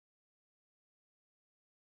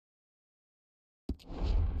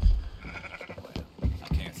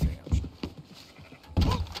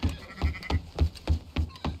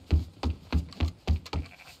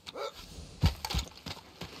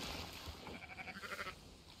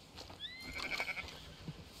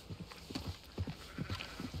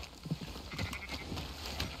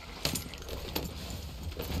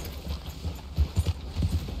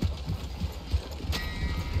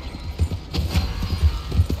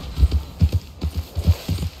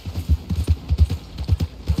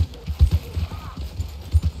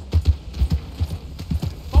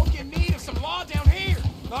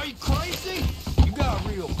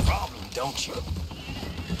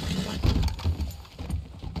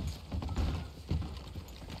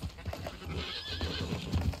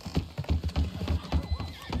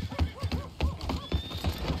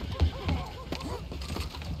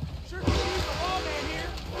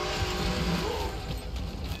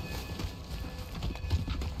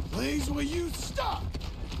Please, will you stop?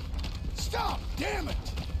 Stop, damn it!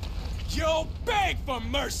 You'll beg for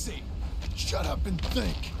mercy! Shut up and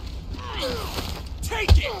think.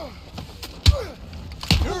 Take it!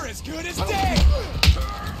 You're as good as dead!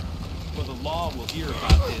 For the law will hear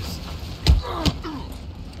about this.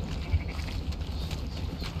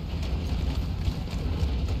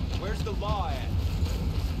 Where's the law at?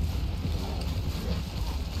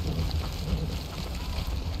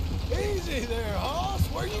 Easy there, Hoss.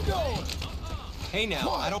 Where you going? Hey now,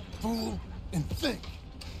 Quiet, I don't... fool, and think.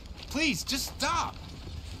 Please, just stop!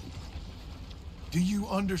 Do you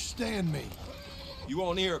understand me? You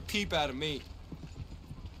won't hear a peep out of me.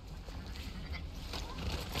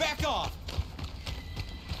 Back off!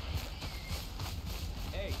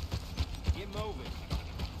 Hey, get moving.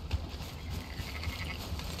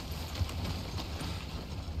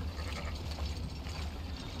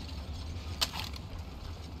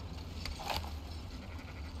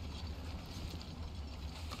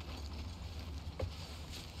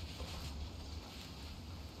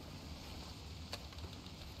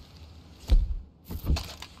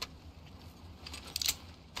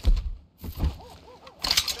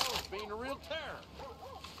 Being a real terror.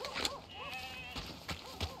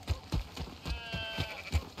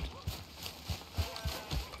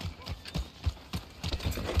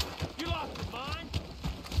 You lost your mind?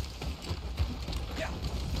 Yeah.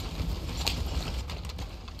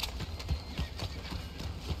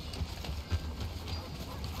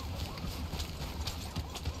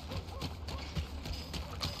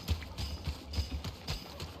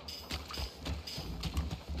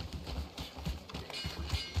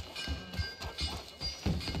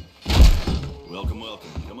 Welcome, welcome.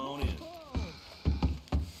 Come on in.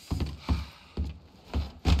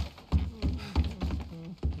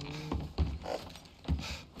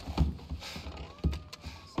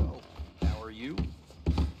 So, how are you?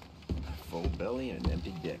 Full belly and an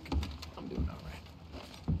empty dick. I'm doing all right.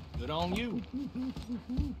 Good on you.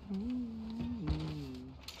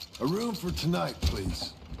 A room for tonight,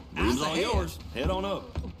 please. Room's all yours. Head on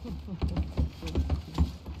up.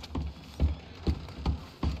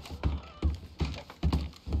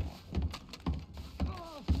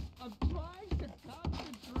 I'm trying to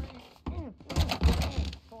concentrate.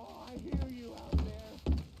 Oh, I hear you out there,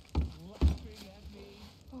 laughing at me.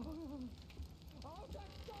 Oh,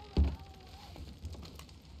 that's so loud.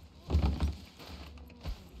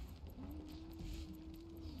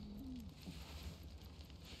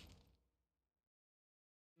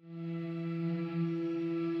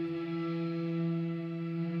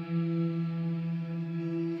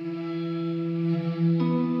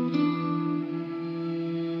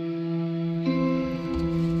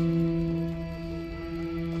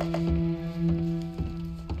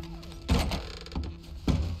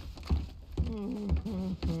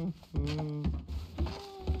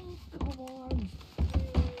 Come on.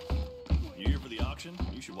 You here for the auction?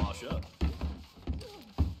 You should wash up. Oh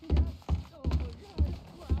my God,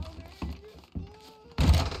 drowning.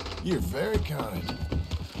 You're very kind.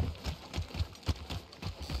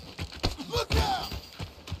 Look out!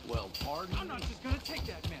 Well, pardon. I'm not just gonna take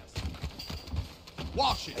that mess.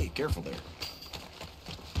 Wash it! Hey, careful there.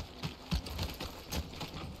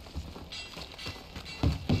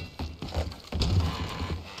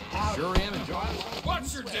 Sure am enjoying it.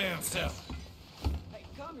 Watch your damn self. Hey,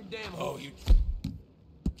 calm your damn Oh, you...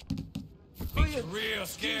 It's real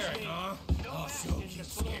scary, huh? Oh, sure, keep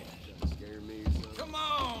scared. Scare me or something. Come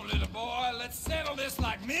on, little boy. Let's settle this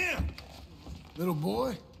like men. Little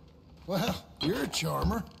boy? Well, you're a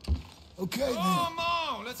charmer. Okay, then. Come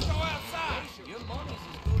on, let's go outside. Your money's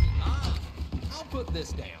as good as mine. I'll put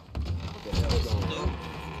this down. What the hell's going on?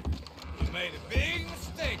 You made a big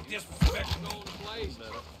mistake disrespecting Going to place.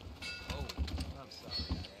 Oh, I'm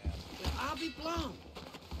sorry I asked. I'll be blown.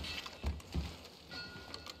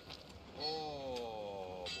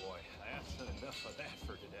 Oh, boy. That's enough of that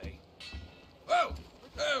for today. Whoa!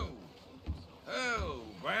 Oh! Oh,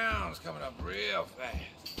 Brown's coming up real fast.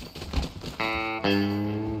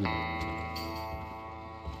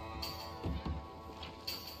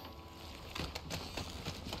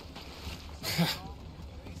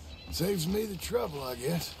 Saves me the trouble, I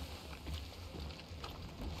guess.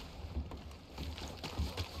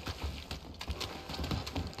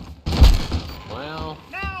 Well,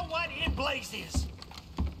 Now what in blazes?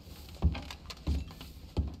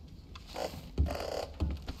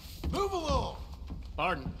 Move along!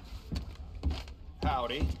 Pardon?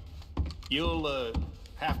 Howdy. You'll,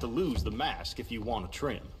 have to lose the mask if you want to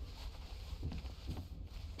trim.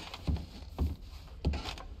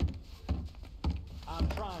 I'm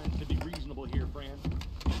trying to be reasonable here, friend.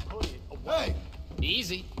 Put it away. Hey!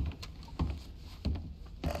 Easy.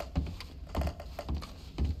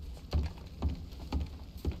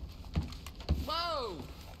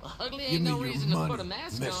 Ugly Give ain't me no your reason to money, put a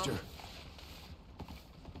mask mister. on.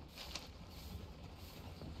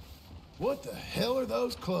 What the hell are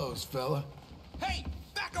those clothes, fella? Hey,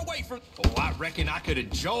 back away from... Oh, I reckon I could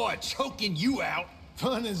enjoy choking you out.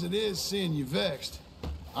 Fun as it is seeing you vexed.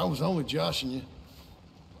 I was only joshing you.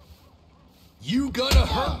 You gonna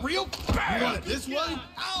hurt real bad. You want it this way?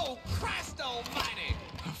 Oh, Christ almighty.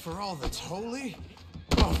 For all that's holy?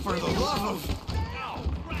 Oh, for the love of...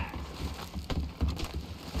 Oh, crap.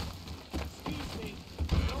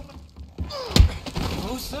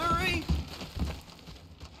 Oh, sorry!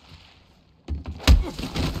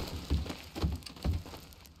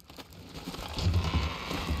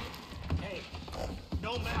 Hey,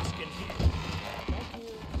 no mask in here.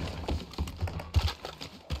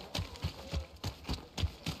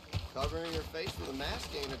 Covering your face with a mask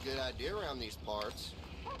ain't a good idea around these parts.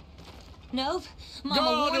 Nope. Mama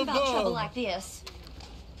God warned about above. trouble like this.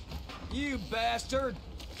 You bastard.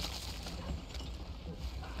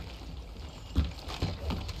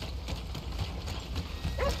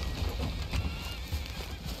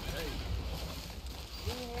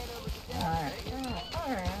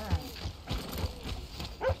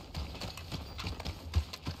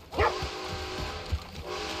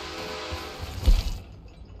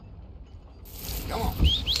 Come on.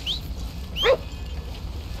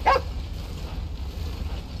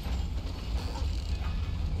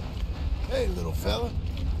 Hey, little fella.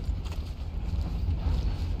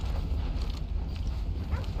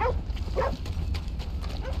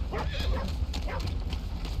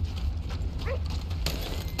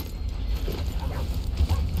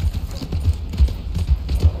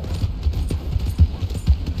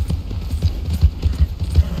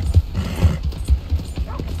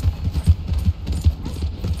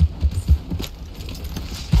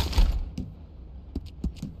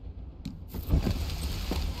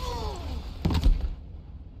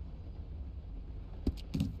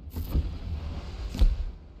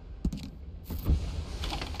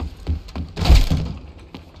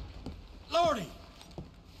 Lordy.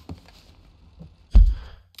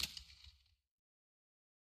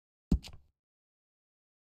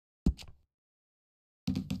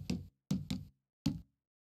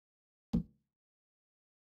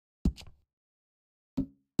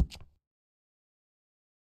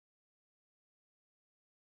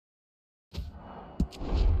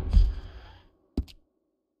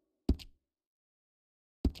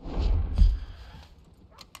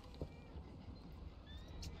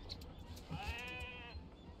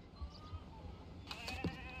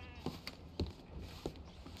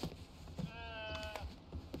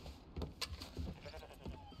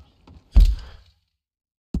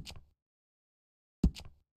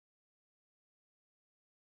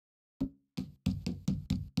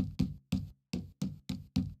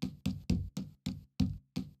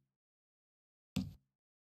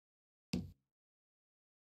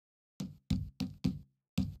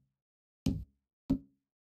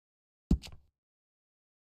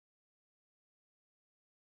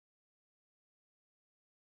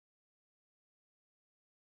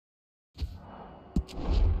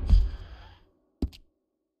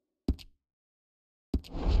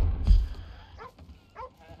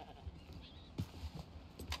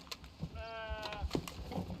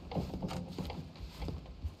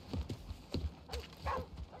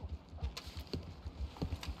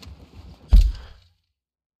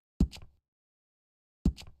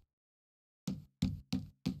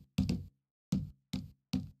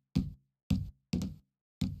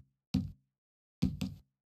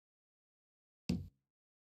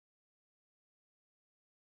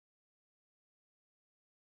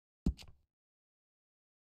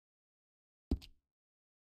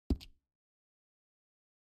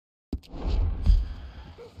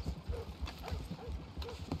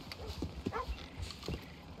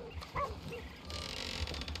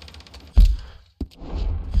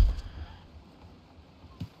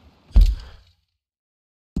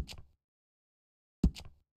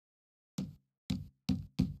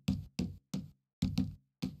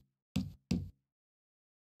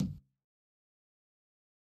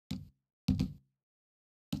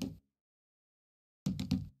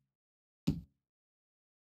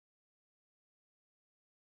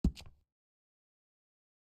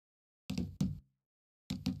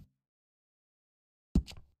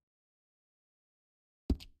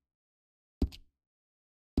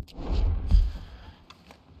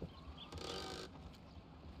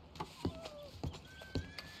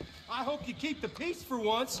 I hope you keep the peace for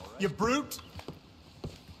once, you brute.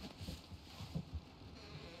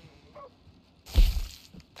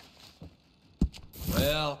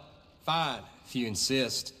 Well, fine, if you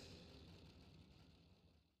insist.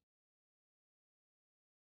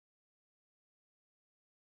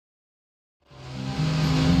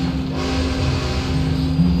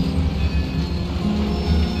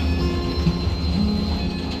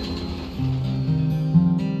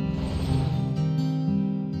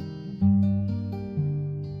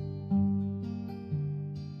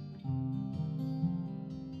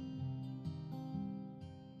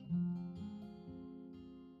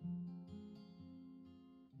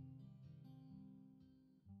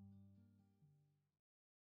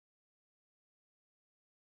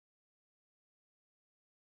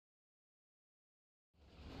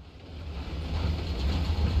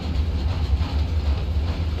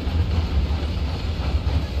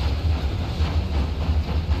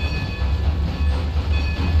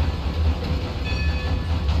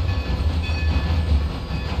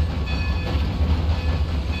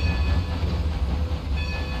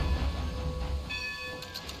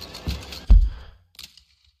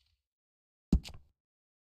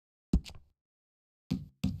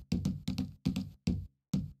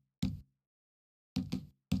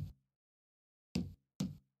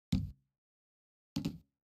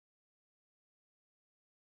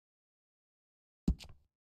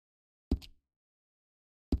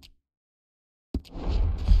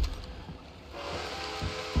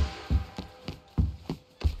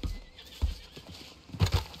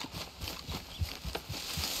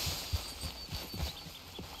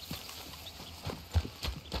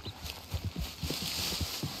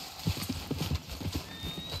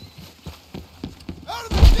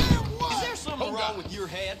 wrong with your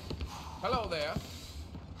head? Hello there.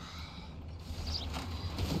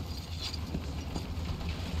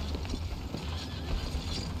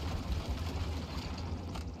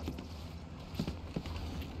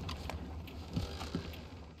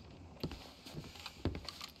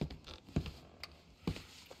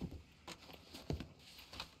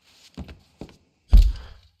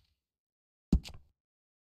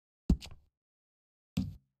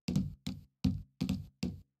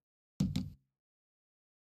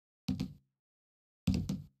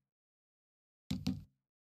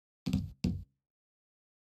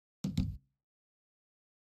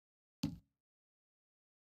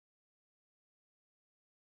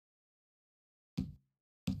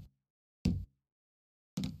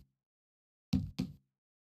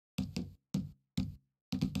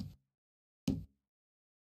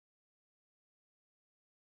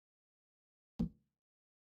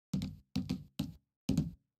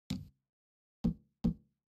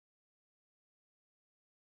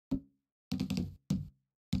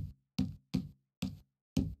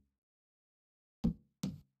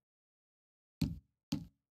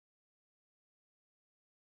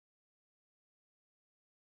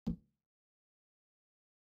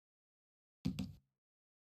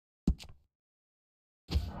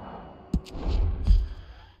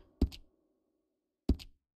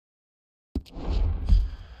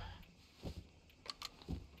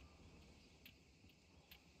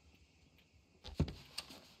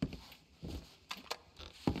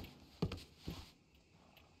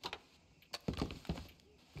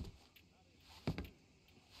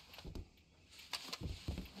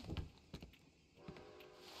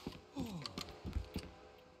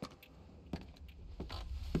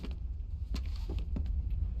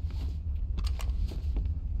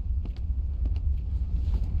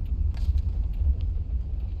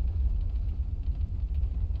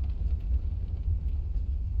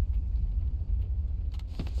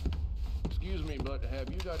 Excuse me, but have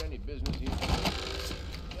you got any business here?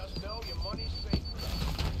 Just know your money's safe.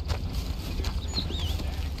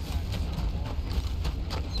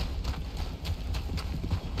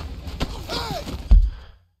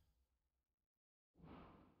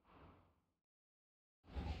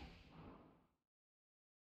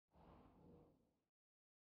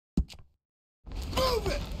 Move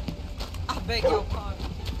it! I beg your pardon.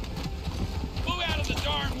 Move out of the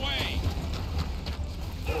darn way!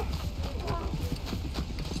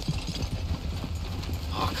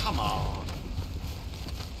 Oh, come on.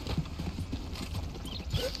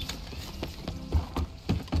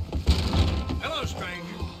 Hello, stranger.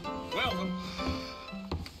 Welcome.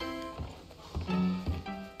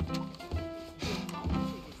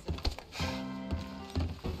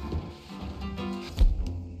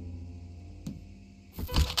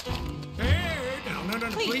 Hey, now, no,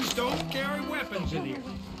 please don't carry weapons in here.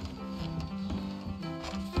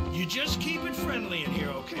 You just keep it friendly in here,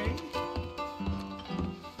 okay?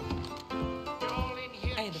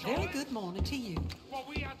 And a very good morning to you. Well,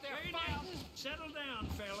 we out there fighting. Settle down,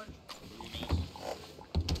 fella.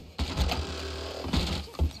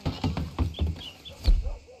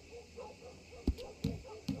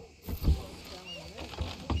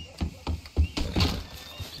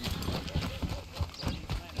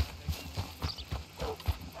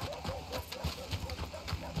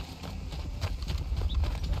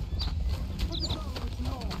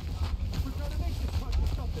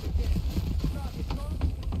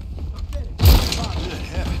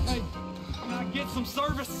 Some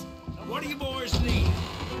service. What do you boys need?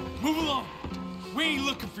 Move along. We ain't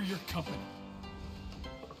looking for your company.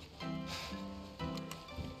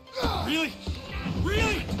 Really?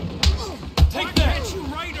 Really? Take Why that. can't you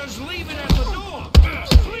raiders leave it at the door?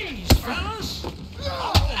 Please, fellas.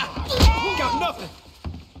 Got nothing.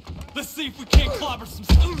 Let's see if we can't clobber some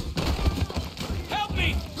stuff. Help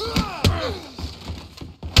me!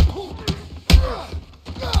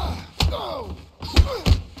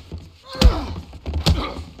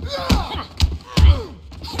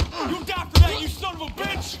 You'll die for that, you son of a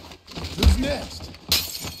bitch! Who's next?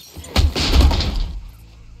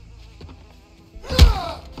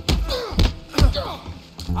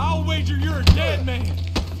 I'll wager you're a dead man.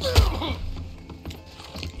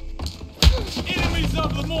 Enemies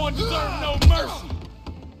of the morn deserve no mercy.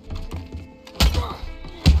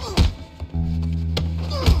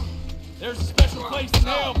 There's a special place in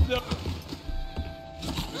hell for the...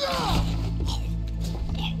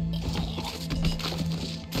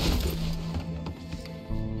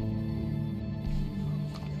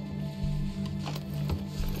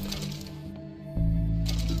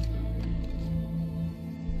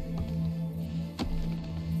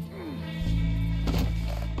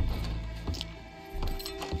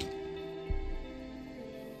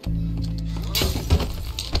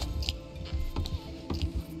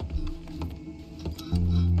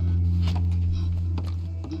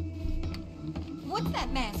 What's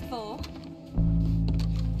that mask for?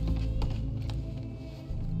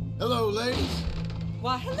 Hello, ladies.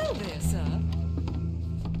 Why, hello there, sir.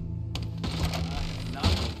 Not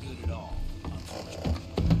good at all.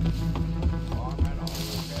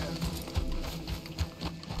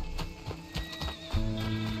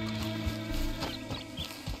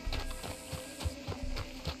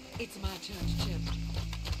 It's my turn to chip.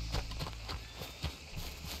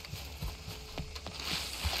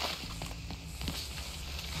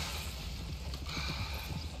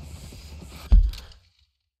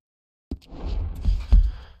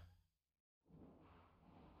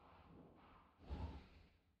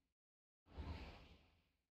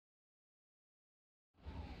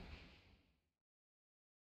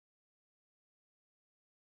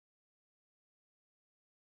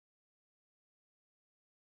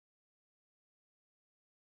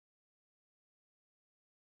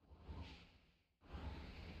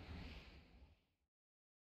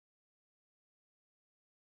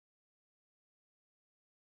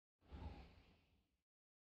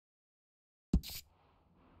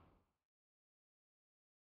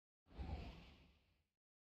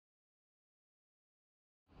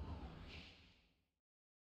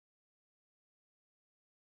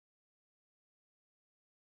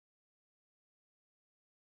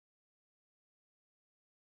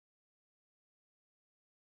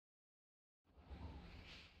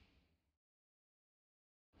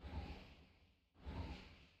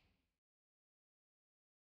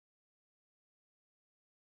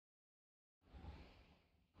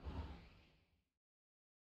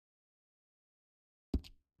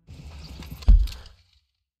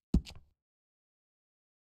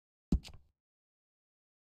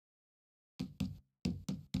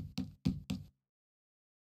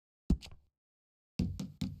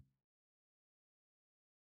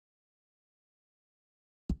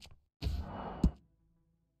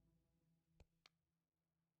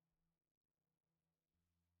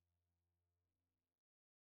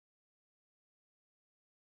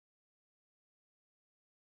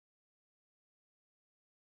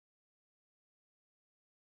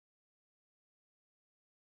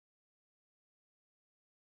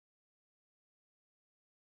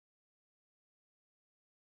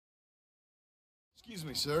 Excuse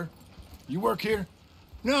me, sir. You work here?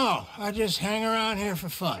 No, I just hang around here for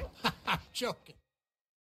fun. Joking.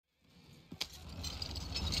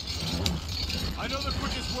 I know the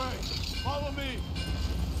quickest way. Follow me.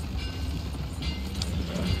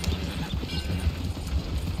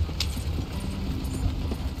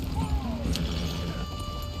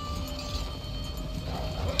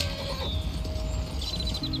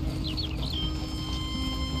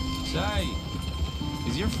 Say,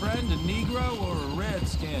 is your friend a Negro or a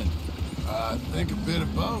Redskin? I think a bit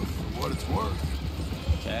of both, for what it's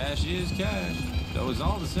worth. Cash is cash, though it's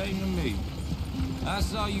all the same to me. I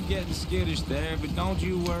saw you getting skittish there, but don't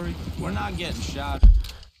you worry. We're not getting shot.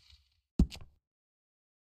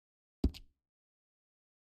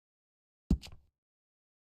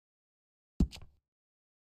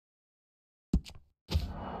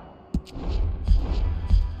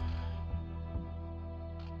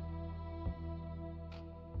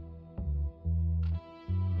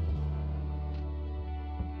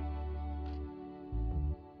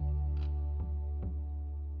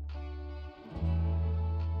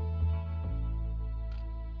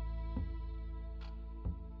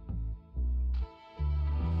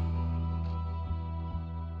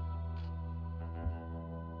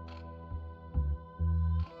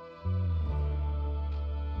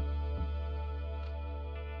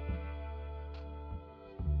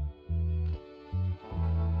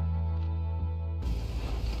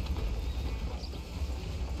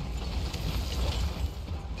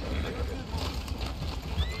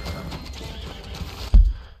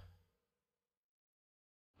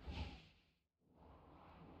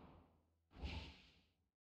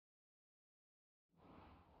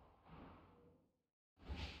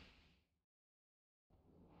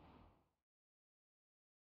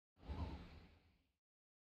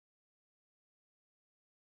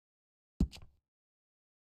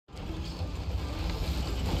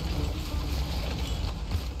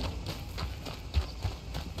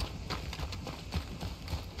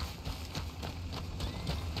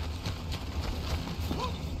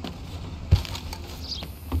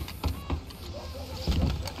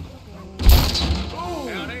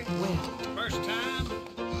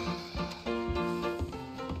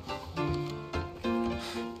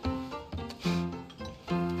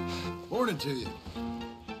 Morning to you.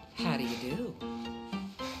 How do you do?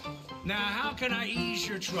 Now, how can I ease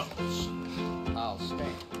your troubles? I'll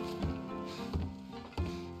stand.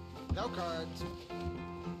 No cards.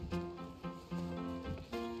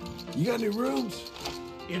 You got any rooms?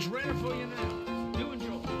 It's ready for you now. Do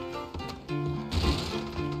enjoy.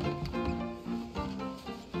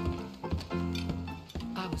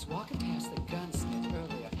 I was walking past the gunsmith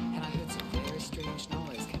earlier, and I heard some very strange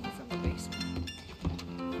noise coming from the basement.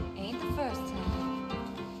 Ain't the first time.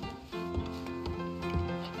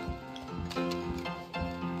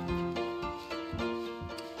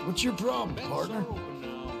 What's your problem, partner?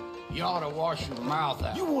 You ought to wash your mouth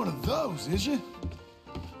out. You one of those, is you?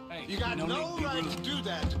 Hey, You got no right to do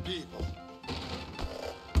that to people.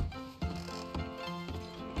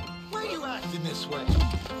 Why are you acting this way?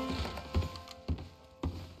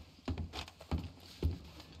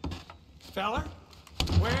 Feller?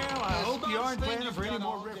 Well, I Yes, hope you most aren't thing planning you've for any done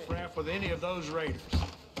more all day. riffraff with any of those raiders.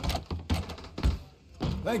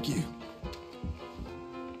 Thank you.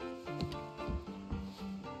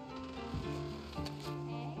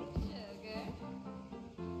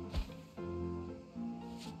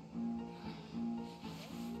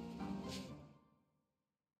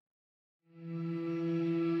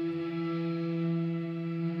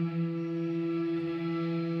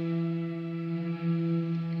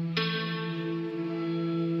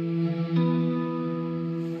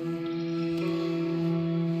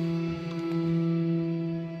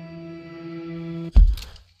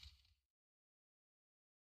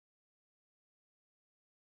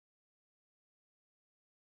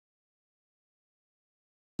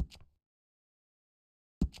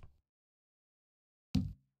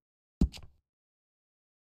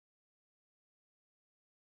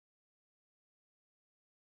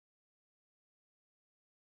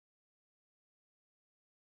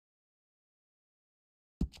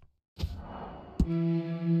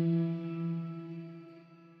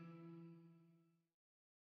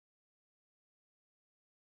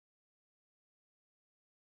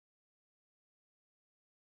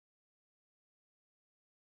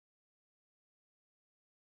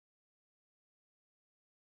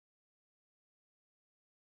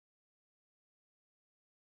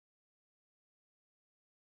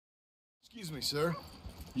 Excuse me, sir.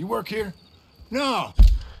 You work here? No.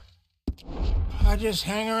 I just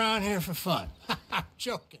hang around here for fun. I'm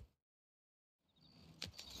joking.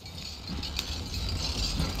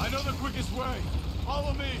 I know the quickest way.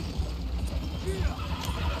 Follow me.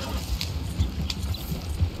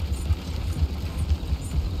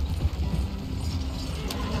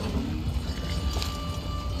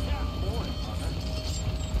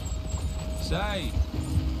 Say,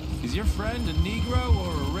 is your friend a Negro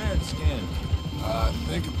or a Redskin? I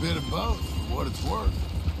think a bit of both, for what it's worth.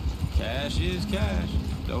 Cash is cash,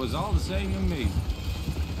 though it's all the same to me.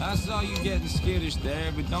 I saw you getting skittish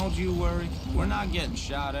there, but don't you worry. We're not getting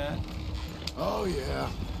shot at. Oh, yeah.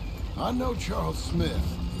 I know Charles Smith.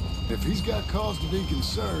 If he's got cause to be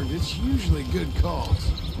concerned, it's usually good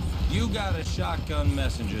cause. You got a shotgun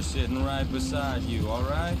messenger sitting right beside you, all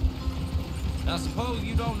right? I suppose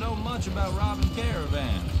you don't know much about robbing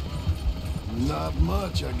caravans. Not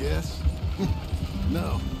much, I guess.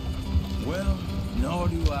 No. Well, nor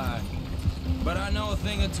do I. But I know a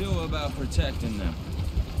thing or two about protecting them.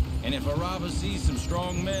 And if a robber sees some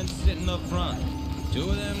strong men sitting up front, 2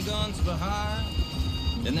 of them guns for hire,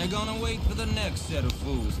 then they're gonna wait for the next set of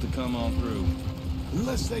fools to come on through.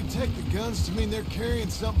 Unless they take the guns to mean they're carrying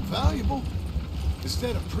something valuable.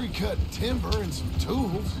 Instead of pre-cut timber and some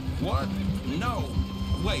tools. What? No.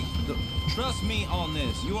 Wait, trust me on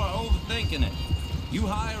this. You are overthinking it. You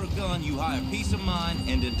hire a gun, you hire peace of mind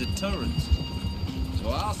and a deterrence. So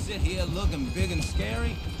I'll sit here looking big and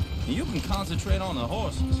scary, and you can concentrate on the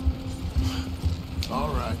horses. All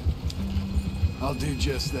right. I'll do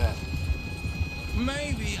just that.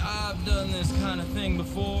 Maybe I've done this kind of thing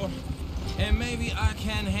before, and maybe I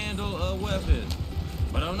can handle a weapon.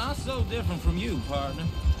 But I'm not so different from you, partner.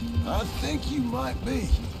 I think you might be.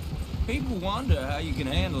 People wonder how you can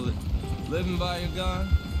handle it, living by your gun.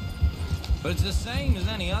 But it's the same as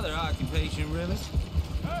any other occupation, really.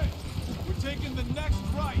 Hey, we're taking the next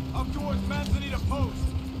right up towards Manzanita Post.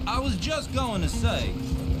 I was just going to say,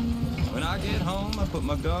 when I get home, I put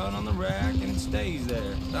my gun on the rack and it stays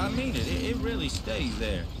there. I mean it, it really stays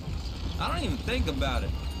there. I don't even think about it.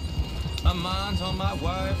 My mind's on my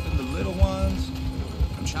wife and the little ones.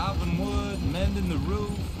 I'm chopping wood, mending the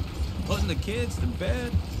roof, putting the kids to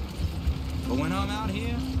bed. But when I'm out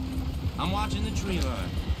here, I'm watching the tree line.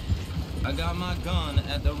 I got my gun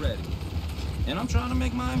at the ready. And I'm trying to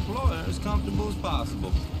make my employer as comfortable as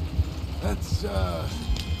possible. That's,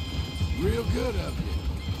 real good of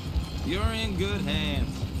you. You're in good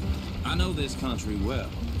hands. I know this country well.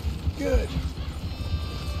 Good.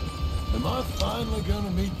 Am I finally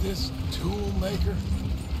gonna meet this tool maker?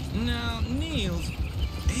 Now, Niels,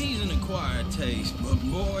 he's an acquired taste, but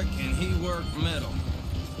boy, can he work metal.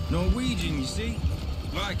 Norwegian, you see?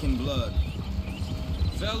 Viking blood.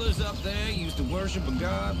 Fellas up there used to worship a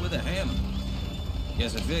god with a hammer.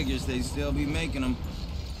 Guess I figures they'd still be making them.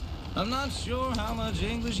 I'm not sure how much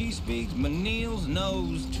English he speaks, but Niels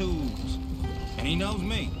knows tools. And he knows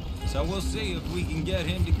me, so we'll see if we can get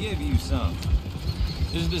him to give you some.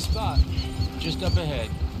 This is the spot, just up ahead.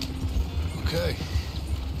 Okay.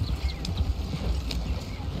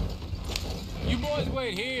 You boys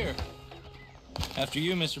wait here. After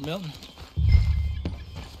you, Mr. Milton.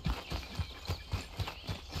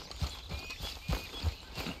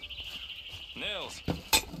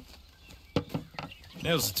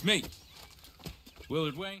 Nils, it's me.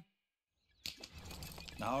 Willard Wayne.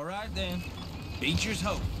 All right, then. Beecher's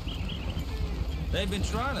hope. They've been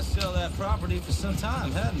trying to sell that property for some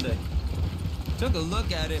time, hadn't they? Took a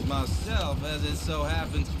look at it myself, as it so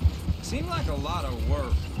happens. Seemed like a lot of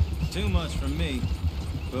work. Too much for me.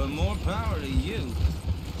 But more power to you.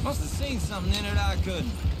 Must have seen something in it I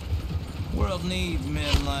couldn't. World needs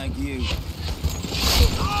men like you.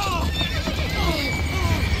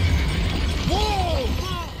 Whoa!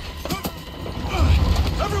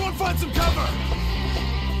 Everyone find some cover!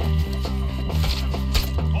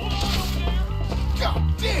 Hold on over there! God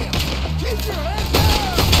damn! Keep your head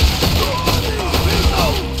down!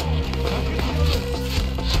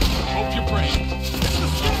 Hope your brain. It's the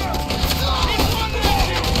storm!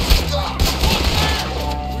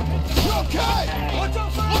 You okay? What's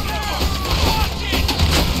up there? Watch it!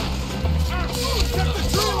 Check the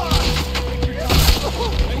tree line!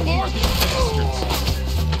 And more of these bastards!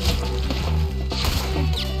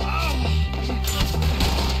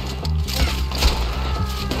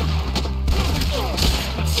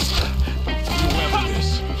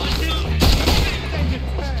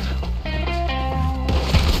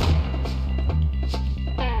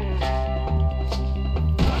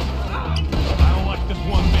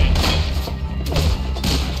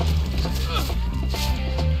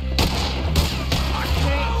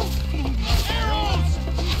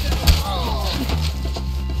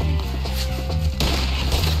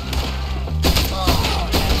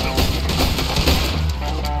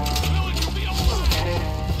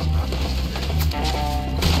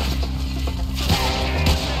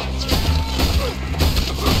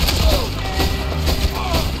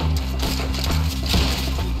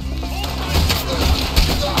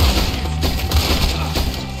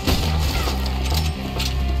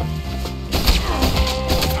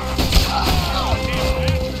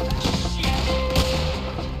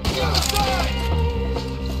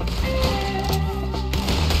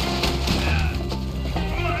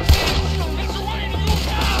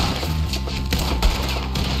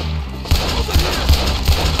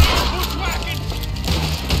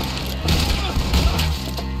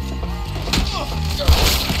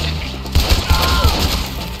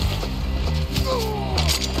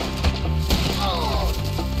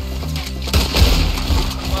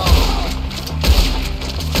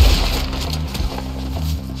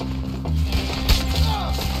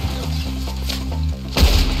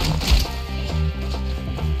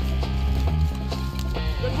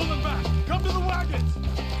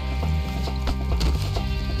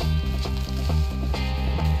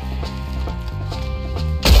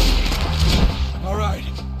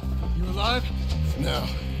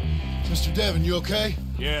 You okay?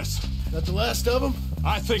 Yes. That the last of them?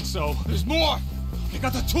 I think so. There's more! They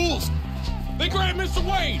got the tools! They grabbed Mr.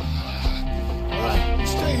 Wayne! All right, you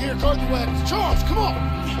stay here, guard the wagons. Charles, come on!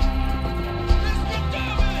 Mr.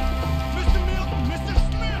 David! Mr. Milton! Mr.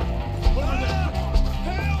 Smith! Over there!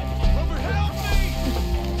 Help! Over, help me!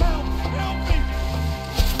 Help! Help me!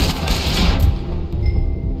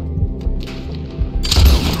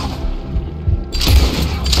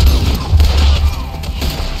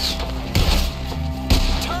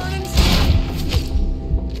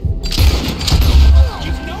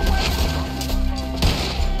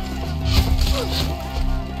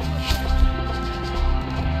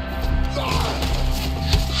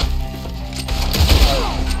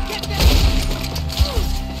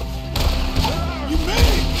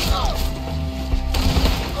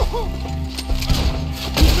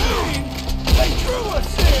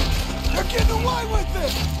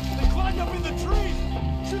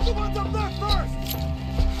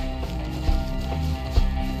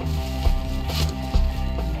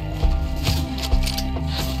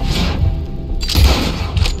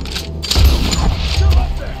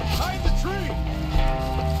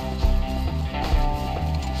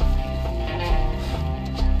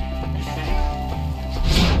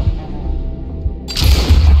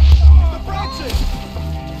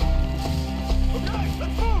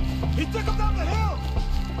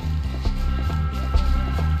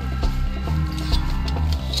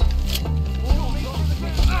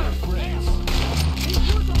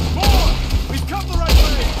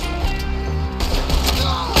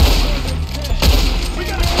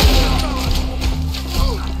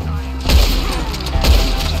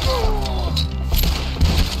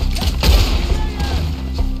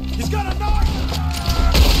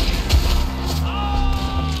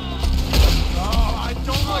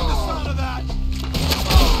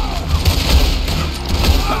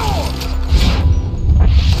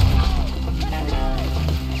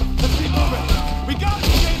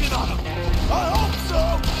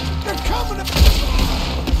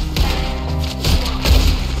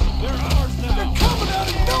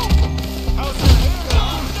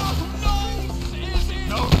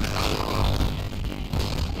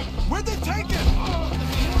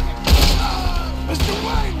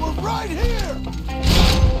 right here!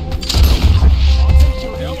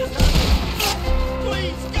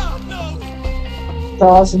 Please, God, no!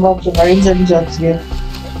 Charles macht eine Sensation.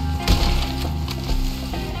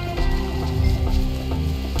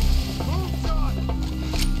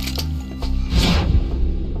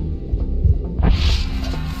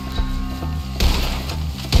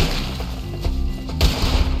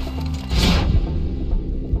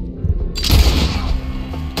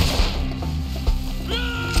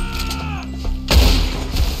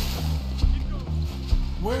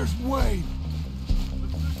 Where's Wayne?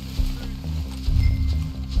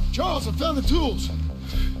 Charles, I found the tools.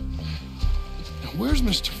 Now, where's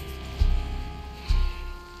Mr.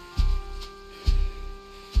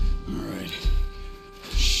 All right.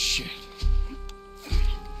 Shit.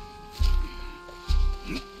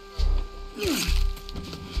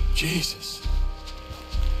 Jesus.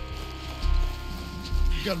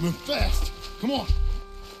 You gotta move fast. Come on.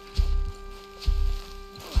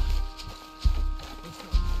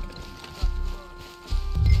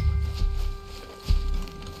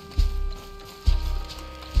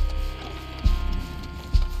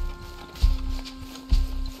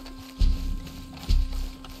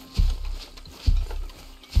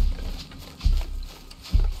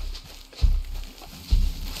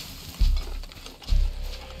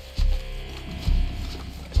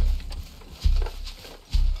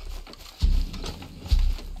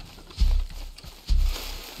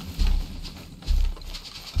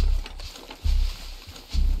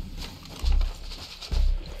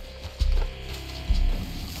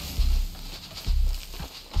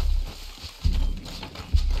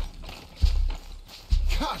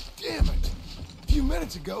 God damn it! A few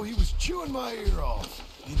minutes ago, he was chewing my ear off.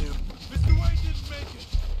 You knew. Mr. Wayne didn't make it.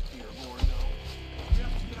 Here, or no. We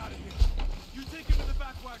have to get out of here. You take him in the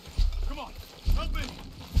back wagon. Come on, help me.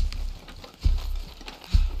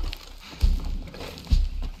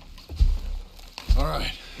 All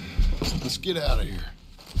right, let's get out of here.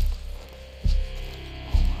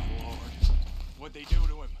 Oh, my Lord. What'd they do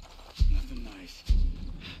to him? Nothing nice.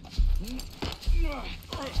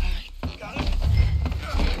 Got it.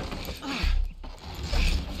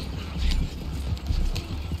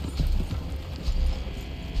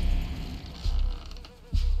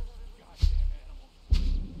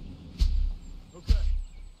 Okay.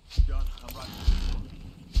 John, I'm right.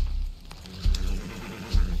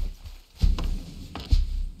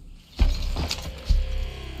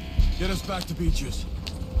 Get us back to Beaches.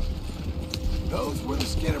 Those were the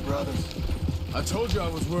Skinner brothers. I told you I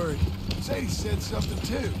was worried. Sadie said something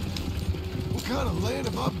too. What kind of land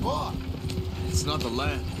have I bought? It's not the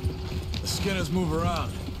land. The Skinners move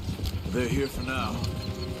around. They're here for now.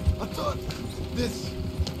 I thought this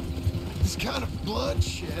kind of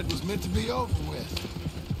bloodshed was meant to be over with.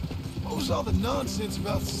 What was all the nonsense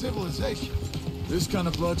about civilization? This kind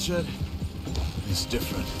of bloodshed is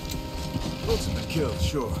different. Folks have been killed,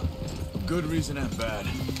 sure. For good reason and bad.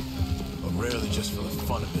 But rarely just for the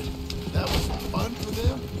fun of it. That was fun for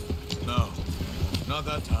them? No, not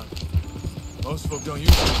that time. Most folk don't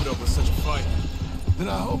usually put up with such a fight. Then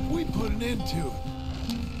I hope we put an end to it.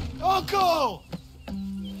 Uncle!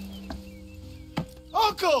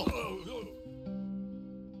 Uncle!